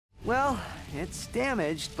Well, it's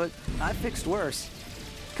damaged, but I've fixed worse.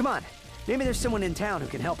 Come on, maybe there's someone in town who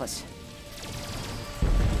can help us.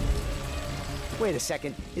 Wait a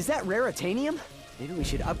second, is that raritanium? Maybe we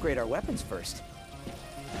should upgrade our weapons first.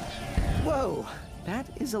 Whoa, that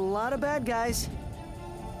is a lot of bad guys.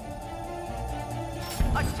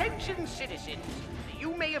 Attention, citizens!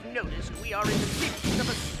 You may have noticed we are in the midst of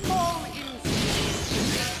a small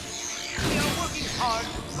incident. We are working hard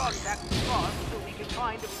to contact Qwark so we can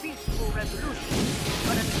find a peaceful resolution.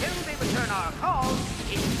 But until they return our call,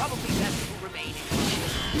 it's probably best to remain in.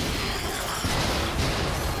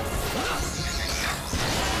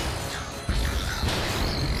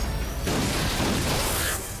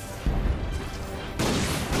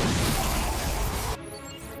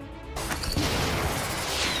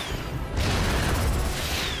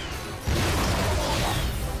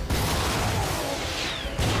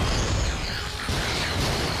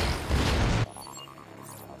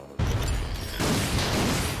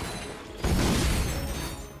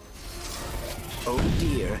 Oh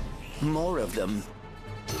dear, more of them.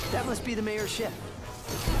 That must be the mayor's ship.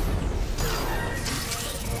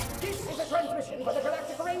 This is a transmission for the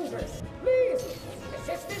Galactic Rangers. Please,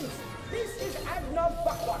 assistance. This is Agnog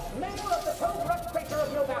Buckwash, mayor of the Qwark crater of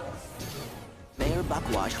Novalis. Mayor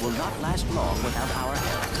Buckwash will not last long without our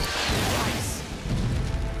help. Twice.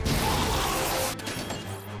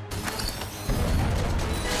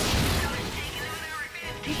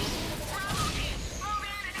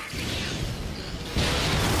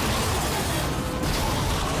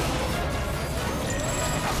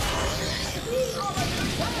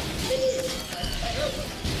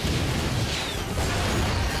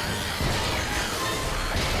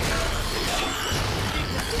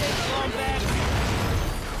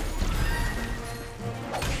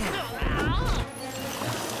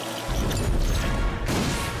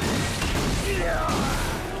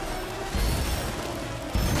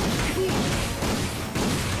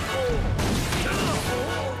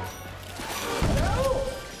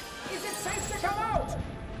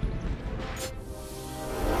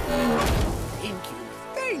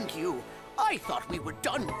 I thought we were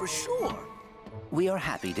done for sure. We are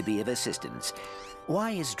happy to be of assistance.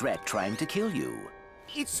 Why is Drek trying to kill you?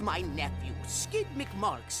 It's my nephew, Skid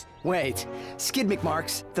McMarks. Wait, Skid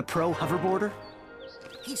McMarks, the pro hoverboarder?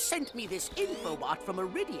 He sent me this infobot from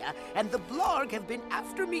Iridia, and the Blarg have been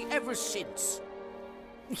after me ever since.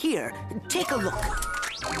 Here, take a look.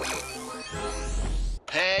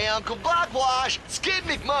 Hey, Uncle Buckwash! Skid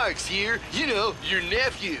McMarks here. You know, your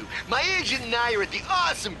nephew. My agent and I are at the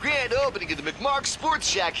awesome grand opening of the McMarks Sports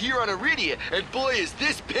Shack here on Iridia, and boy, has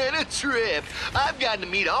this been a trip. I've gotten to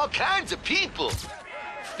meet all kinds of people.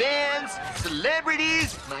 Fans,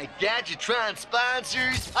 celebrities, my Gadgetron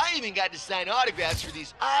sponsors. I even got to sign autographs for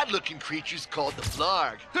these odd-looking creatures called the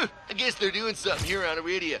Blarg. I guess they're doing something here on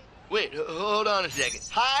Iridia. Wait, hold on a second.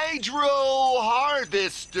 Hydro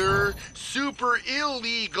Harvester Super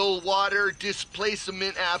Illegal Water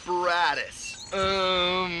Displacement Apparatus.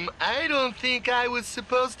 I don't think I was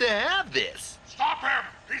supposed to have this. Stop him!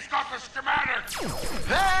 He's got the schematic!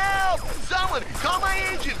 Help! Someone, call my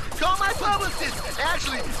agent, call my publicist.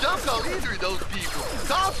 Actually, don't call either of those people.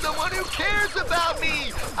 Call someone who cares about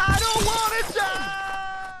me. I don't want to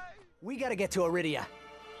die! We gotta get to Iridia.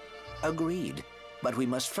 Agreed. But we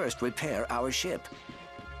must first repair our ship.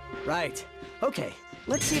 Right. Okay,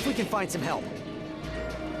 let's see if we can find some help.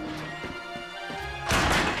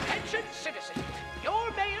 Attention, citizens!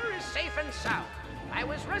 Your mayor is safe and sound. I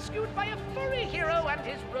was rescued by a furry hero and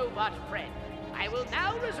his robot friend. I will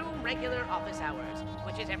now resume regular office hours,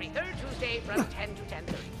 which is every third Tuesday from 10 to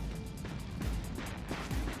 10:30.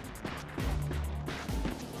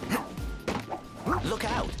 Look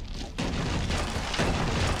out!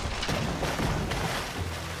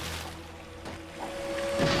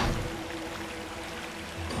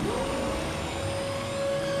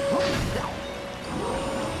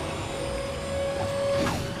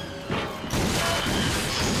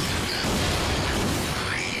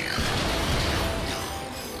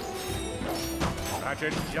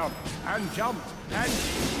 Ratchet jumped and jumped and...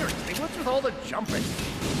 Seriously, what's with all the jumping?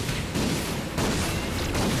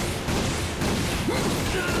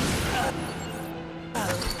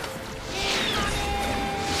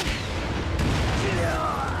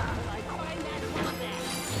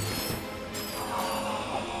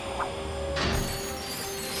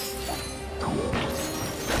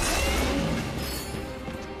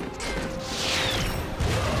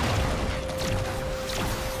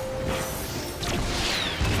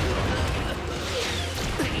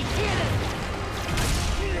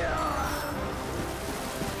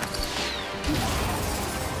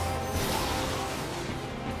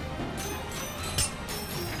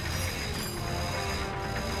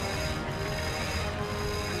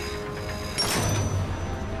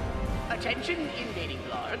 attention, invading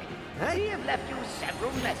Blarg. Huh? We have left you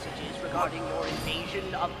several messages regarding your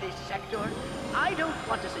invasion of this sector. I don't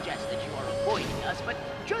want to suggest that you are avoiding us, but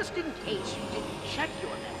just in case you didn't check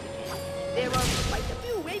your messages, there are quite a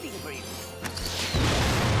few waiting for you.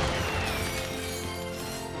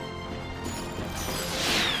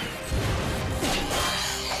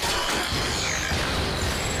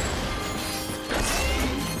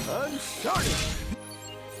 Uncharted!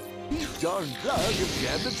 These darn Blarg have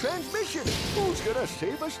jammed the transmission! Who's gonna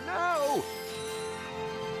save us now?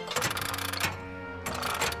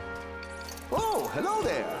 Oh, hello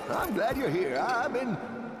there! I'm glad you're here. I've been...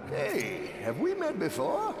 Hey, have we met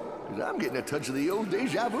before? 'Cause I'm getting a touch of the old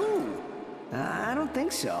deja vu. I don't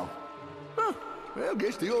think so. Huh. Well,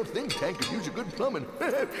 guess the old think tank could use a good plumbing.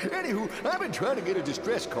 Anywho, I've been trying to get a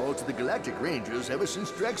distress call to the Galactic Rangers ever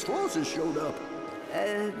since Drek's forces showed up.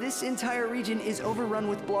 This entire region is overrun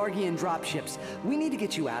with Blargian dropships. We need to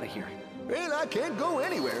get you out of here. Well, I can't go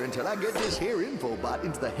anywhere until I get this here infobot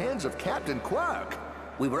into the hands of Captain Qwark.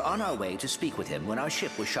 We were on our way to speak with him when our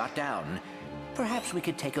ship was shot down. Perhaps we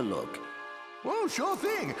could take a look. Oh, sure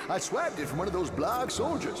thing. I swapped it from one of those Blarg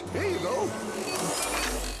soldiers. Here you go.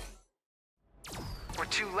 We're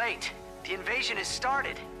too late. The invasion has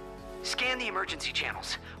started. Scan the emergency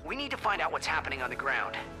channels. We need to find out what's happening on the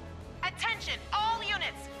ground. Attention, all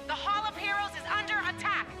units! The Hall of Heroes is under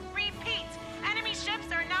attack! Repeat! Enemy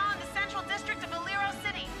ships are now in the central district of Aliro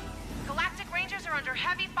City. Galactic Rangers are under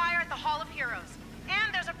heavy fire at the Hall of Heroes.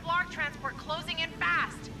 And there's a Blarg transport closing in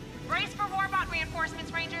fast. Brace for warbot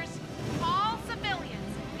reinforcements, Rangers. All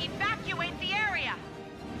civilians, evacuate the area!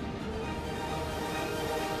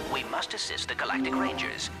 We must assist the Galactic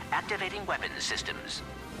Rangers, activating weapons systems.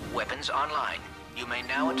 Weapons online. You may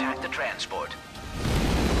now attack the transport.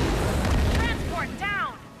 Transport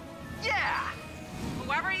down! Yeah!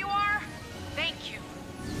 Whoever you are, thank you.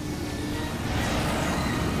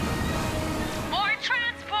 More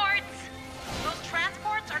transports! Those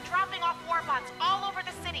transports are dropping off warbots all over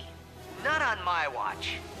the city. Not on my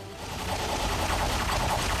watch.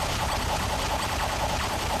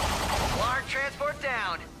 Blarg transport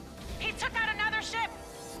down. He took out another ship.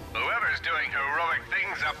 Whoever's doing heroic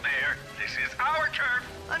things up there, this is our turf.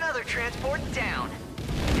 Another transport down.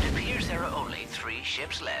 It appears there are only 3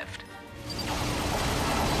 ships left.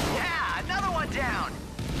 Yeah, another one down.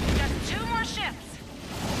 Just 2 more ships.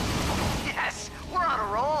 Yes, we're on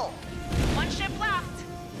a roll. 1 ship left.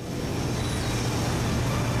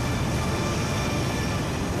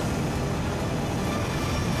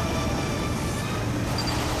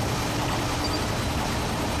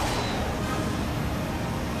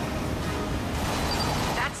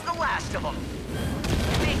 That's the last of them.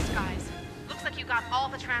 Thanks, guys. Looks like you got all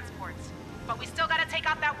the transports. But we still gotta take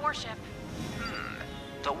out that warship.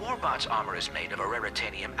 The warbot's armor is made of a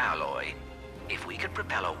raritanium alloy. If we could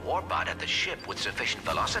propel a warbot at the ship with sufficient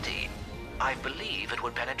velocity, I believe it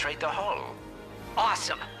would penetrate the hull.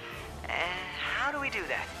 Awesome. How do we do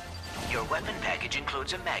that? Your weapon package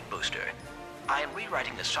includes a mag booster. I am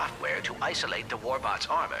rewriting the software to isolate the warbot's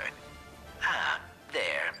armor. Ah,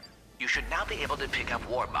 there. You should now be able to pick up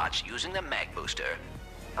warbots using the mag booster.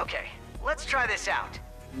 Okay, let's try this out.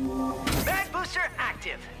 Mag booster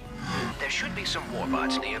active. There should be some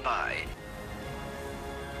warbots nearby.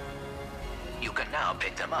 You can now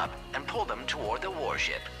pick them up and pull them toward the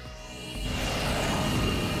warship.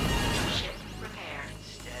 Ship repaired.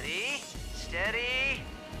 Steady, steady.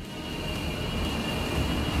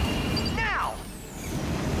 Now!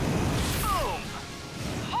 Boom!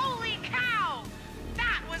 Holy cow!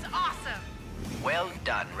 That was awesome! Well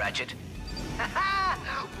done, Ratchet. Haha!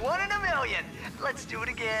 1 in a million. Let's do it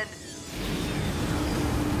again.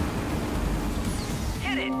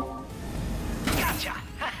 Hit it. Gotcha.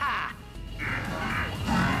 Haha.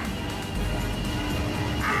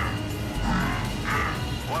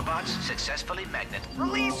 Warbots successfully magnet.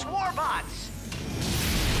 Release warbots.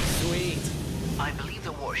 Sweet. I believe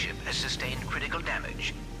the warship has sustained critical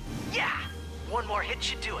damage. Yeah. 1 more hit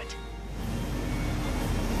should do it.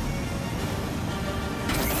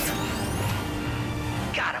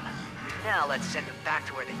 Got him. Now let's send them back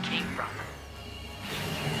to where they came from.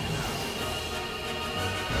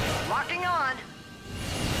 Locking on.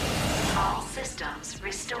 All systems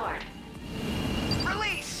restored.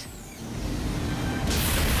 Release!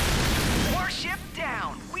 Warship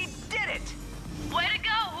down! We did it! Way to go,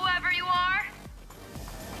 whoever you are!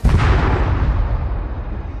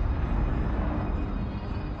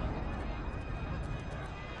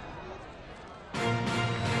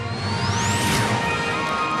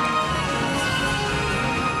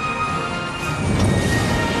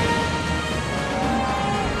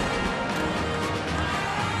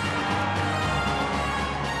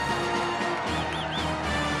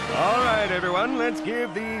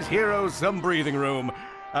 give these heroes some breathing room.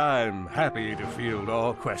 I'm happy to field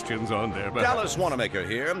all questions on their behalf. Dallas Wanamaker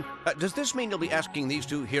here. Does this mean you'll be asking these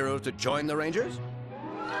two heroes to join the Rangers?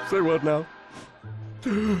 Say what now?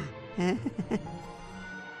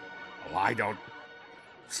 I don't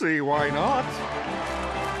see why not.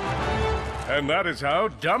 And that is how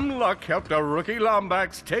dumb luck helped a rookie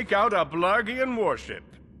Lombax take out a Blargian warship.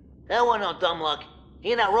 That wasn't no dumb luck.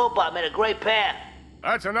 He and that robot made a great pair.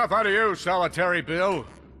 That's enough out of you, Solitary Bill.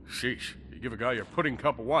 Sheesh. You give a guy your pudding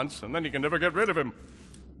cup once, and then you can never get rid of him.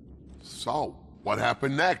 So, what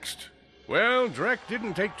happened next? Well, Drek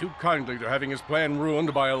didn't take too kindly to having his plan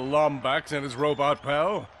ruined by a Lombax and his robot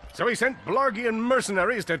pal. So he sent Blargian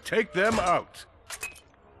mercenaries to take them out.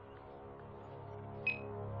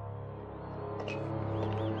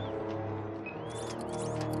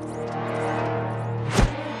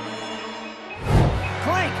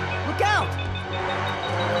 Clank, look out!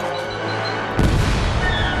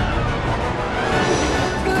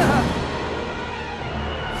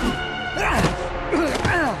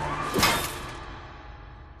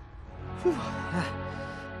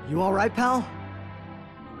 You all right, pal?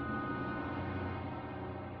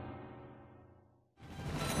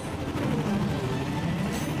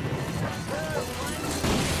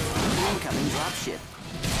 Incoming dropship.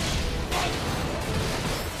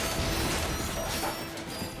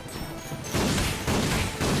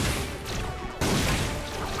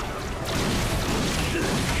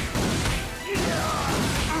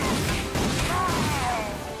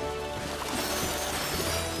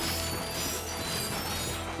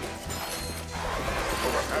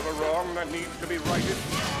 Have a wrong that needs to be righted.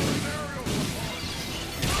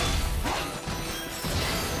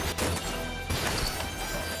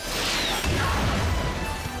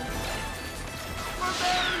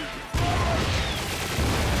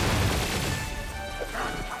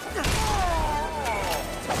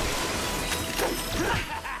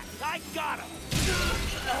 I got him!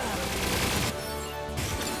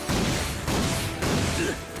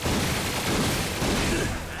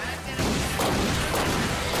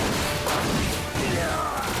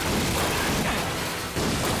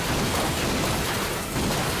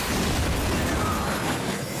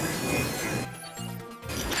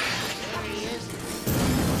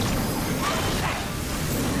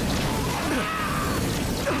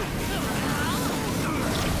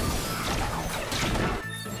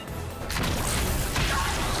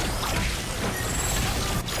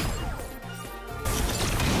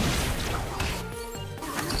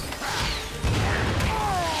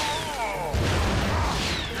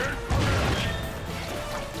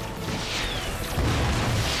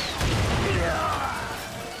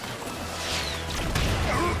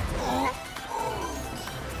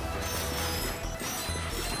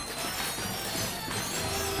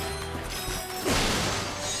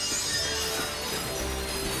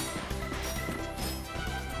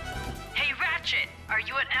 Are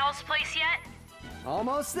you at Al's place yet?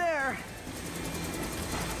 Almost there.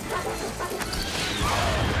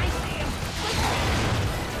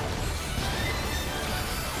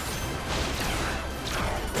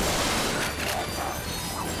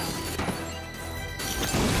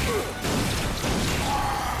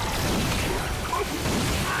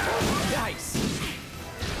 Nice.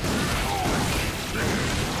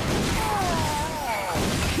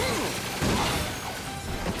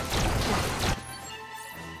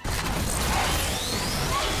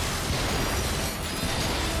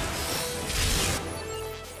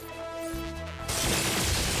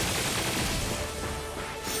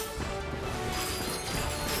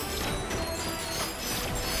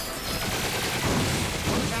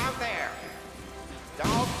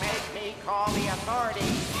 Call the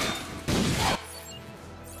authorities.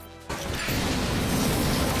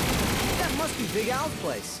 That must be Big Al's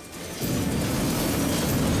place.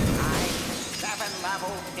 I'm 7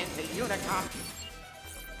 levels into Unicom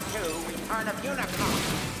 2, Return of Unicom.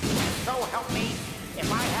 So help me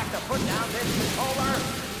if I have to put down this controller.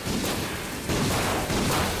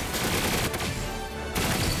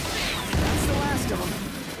 That's the last of them.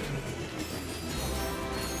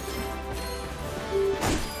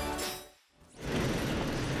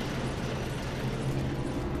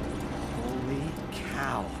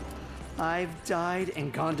 I've died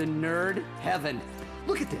and gone to nerd heaven.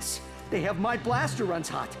 Look at this. They have my blaster runs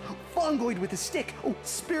hot. Fungoid with a stick. Oh,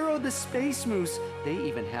 Spiro the Space Moose. They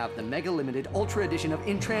even have the mega limited ultra edition of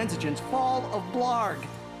Intransigence Fall of Blarg.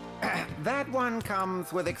 That one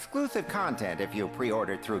comes with exclusive content if you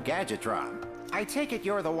pre-ordered through Gadgetron. I take it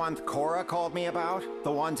you're the ones Cora called me about?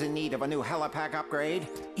 The ones in need of a new helipack upgrade?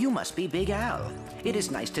 You must be Big Al. It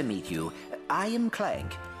is nice to meet you. I am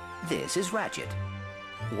Clank. This is Ratchet.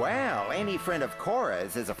 Well, any friend of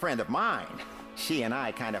Cora's is a friend of mine. She and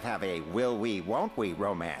I kind of have a will we, won't we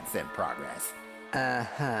romance in progress.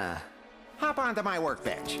 Uh-huh. Hop onto my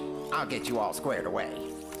workbench. I'll get you all squared away.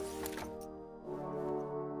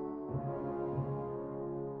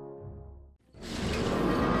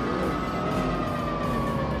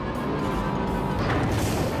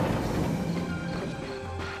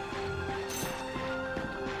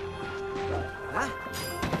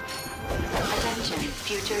 Attention,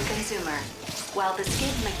 future consumer. While the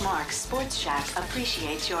Skid McMark Sports Shack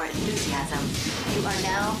appreciates your enthusiasm, you are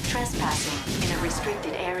now trespassing in a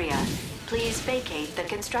restricted area. Please vacate the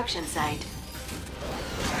construction site.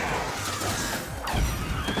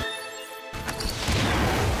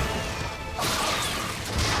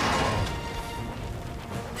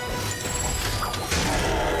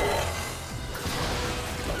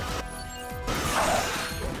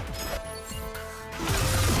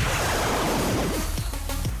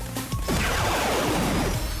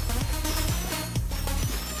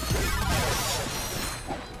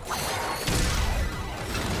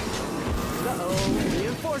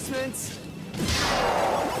 Reinforcements!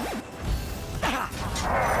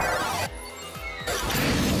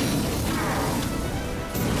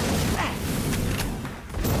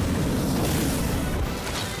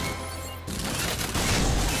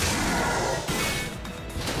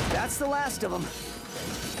 That's the last of them.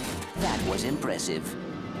 That was impressive.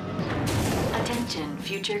 Attention,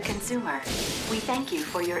 future consumer. We thank you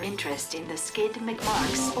for your interest in the Skid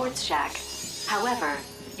McMark Sports Shack. However,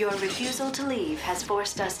 your refusal to leave has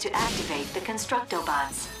forced us to activate the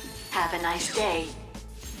Constructobots. Have a nice day.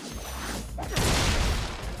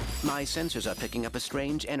 My sensors are picking up a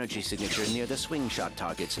strange energy signature near the swing shot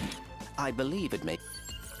targets. I believe it may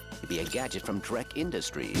be a gadget from Drek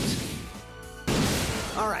Industries.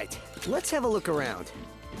 All right, let's have a look around.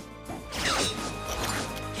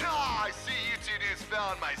 Ah, I see you two dudes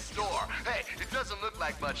found my store. Hey, it doesn't look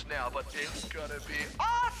like much now, but it's gonna be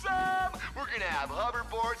awesome! We're gonna have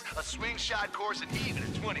hoverboards, a swing shot course, and even a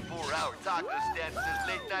 24-hour taco stand for those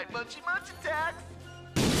late-night munchy attacks.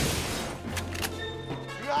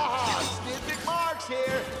 Ah, Skid McMark's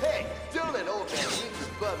here. Hey, don't let old man Winter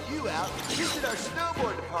bum you out. Visit our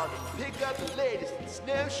snowboard department and pick up the latest in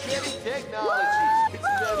snow shredding technology. It's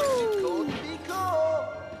never too cold to be cool.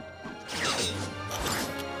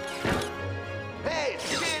 Hey, it's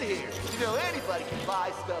Skid here. You know, anybody can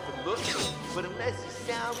buy stuff and look cool, but unless you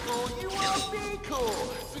sound cool, you won't be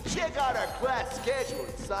cool. So check out our class schedule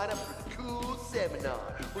and sign up for the cool seminar,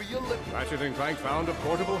 where you'll look... Ratchet and Clank found a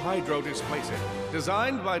portable hydro displacer,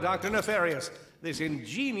 designed by Dr. Nefarious. This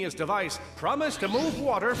ingenious device promised to move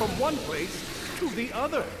water from one place to the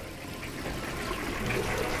other.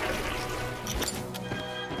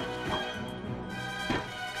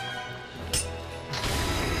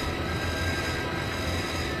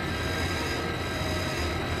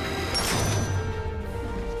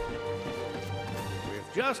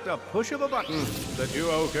 Just a push of a button, the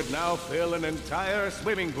duo could now fill an entire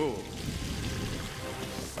swimming pool.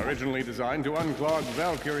 Originally designed to unclog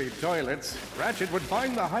Valkyrie toilets, Ratchet would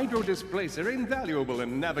find the hydro displacer invaluable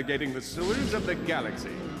in navigating the sewers of the galaxy.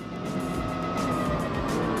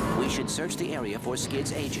 We should search the area for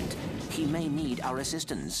Skid's agent. He may need our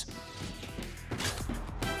assistance.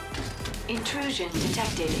 Intrusion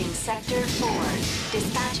detected in Sector 4.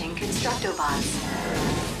 Dispatching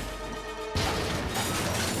Constructobots.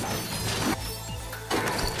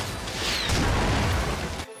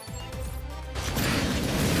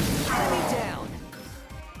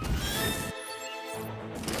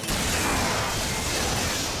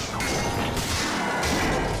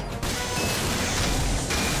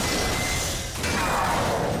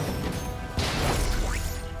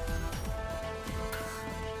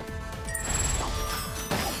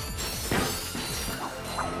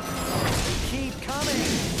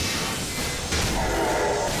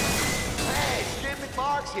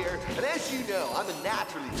 Here, and as you know, I'm a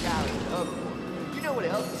naturally talented hoverboarder. You know what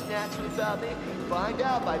else is natural about me? Find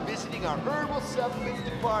out by visiting our herbal supplements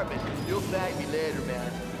department. You'll thank me later, man.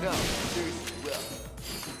 No, seriously, you will.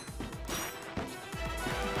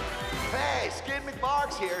 Hey, Skid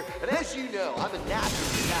McMark's here, and as you know, I'm a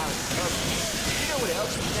naturally talented hoverboarder. You know what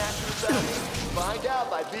else is natural about me? Find out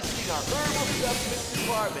by visiting our herbal supplements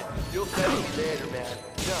department. You'll thank me later, man.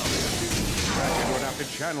 No, seriously. Ratchet would have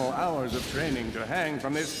to channel hours of training to hang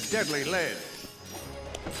from this deadly lead.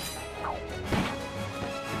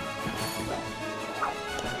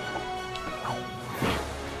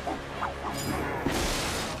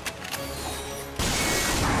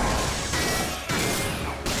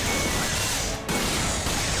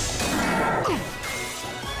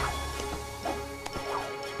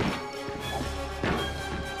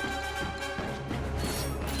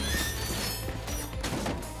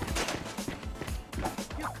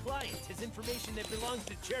 belongs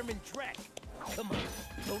to Chairman Drek. Come on,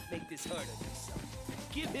 don't make this hard on yourself.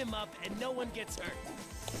 Give him up and no one gets hurt.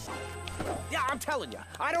 Yeah, I'm telling you,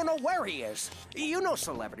 I don't know where he is. You know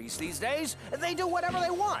celebrities these days. They do whatever they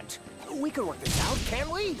want. We can work this out, can't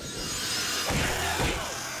we?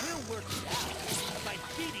 We'll work it out by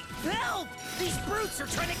beating. Help! These brutes are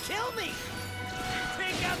trying to kill me!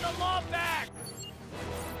 Take out the law back!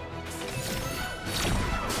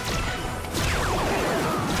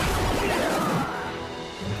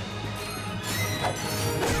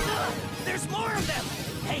 There's more of them!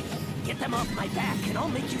 Hey, get them off my back and I'll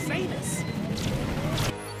make you famous!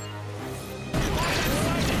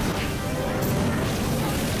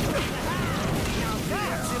 Now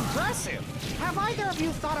that's impressive! Have either of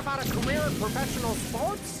you thought about a career in professional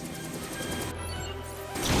sports?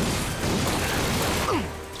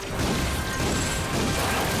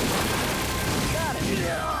 Got it!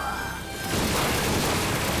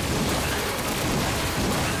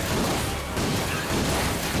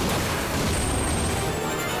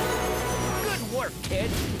 Work, kid.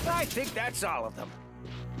 I think that's all of them.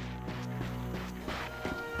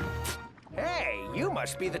 Hey, you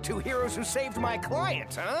must be the two heroes who saved my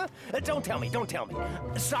client, huh? Don't tell me, don't tell me.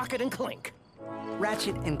 Socket and Clink.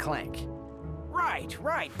 Ratchet and Clank.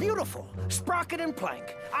 Right, beautiful. Sprocket and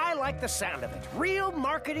Plank. I like the sound of it. Real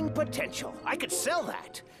marketing potential. I could sell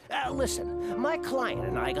that. Listen, my client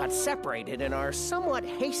and I got separated in our somewhat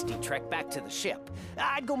hasty trek back to the ship.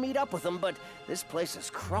 I'd go meet up with them, but this place is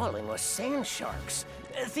crawling with sand sharks.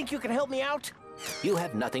 Think you can help me out? You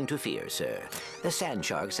have nothing to fear, sir. The sand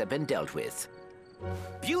sharks have been dealt with.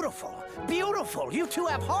 Beautiful, beautiful. You two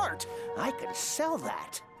have heart. I can sell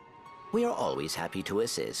that. We are always happy to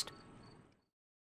assist.